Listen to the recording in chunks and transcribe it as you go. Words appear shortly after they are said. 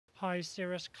High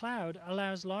cirrus cloud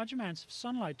allows large amounts of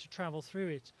sunlight to travel through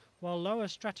it, while lower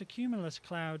stratocumulus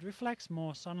cloud reflects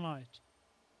more sunlight.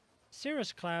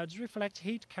 Cirrus clouds reflect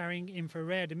heat-carrying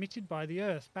infrared emitted by the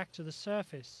Earth back to the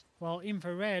surface, while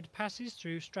infrared passes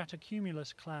through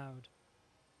stratocumulus cloud.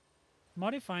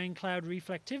 Modifying cloud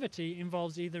reflectivity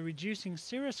involves either reducing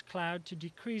cirrus cloud to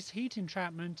decrease heat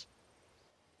entrapment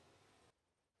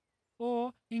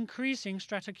or increasing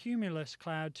stratocumulus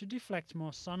cloud to deflect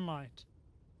more sunlight.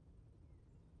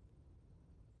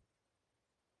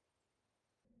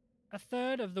 A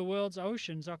third of the world's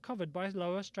oceans are covered by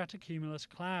lower stratocumulus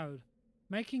cloud,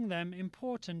 making them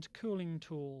important cooling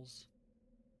tools.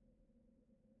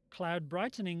 Cloud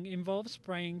brightening involves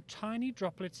spraying tiny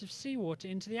droplets of seawater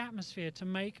into the atmosphere to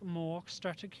make more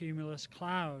stratocumulus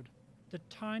cloud. The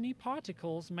tiny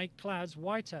particles make clouds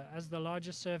whiter as the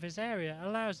larger surface area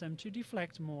allows them to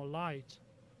deflect more light.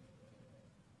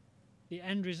 The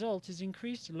end result is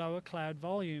increased lower cloud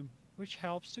volume, which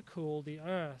helps to cool the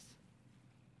Earth.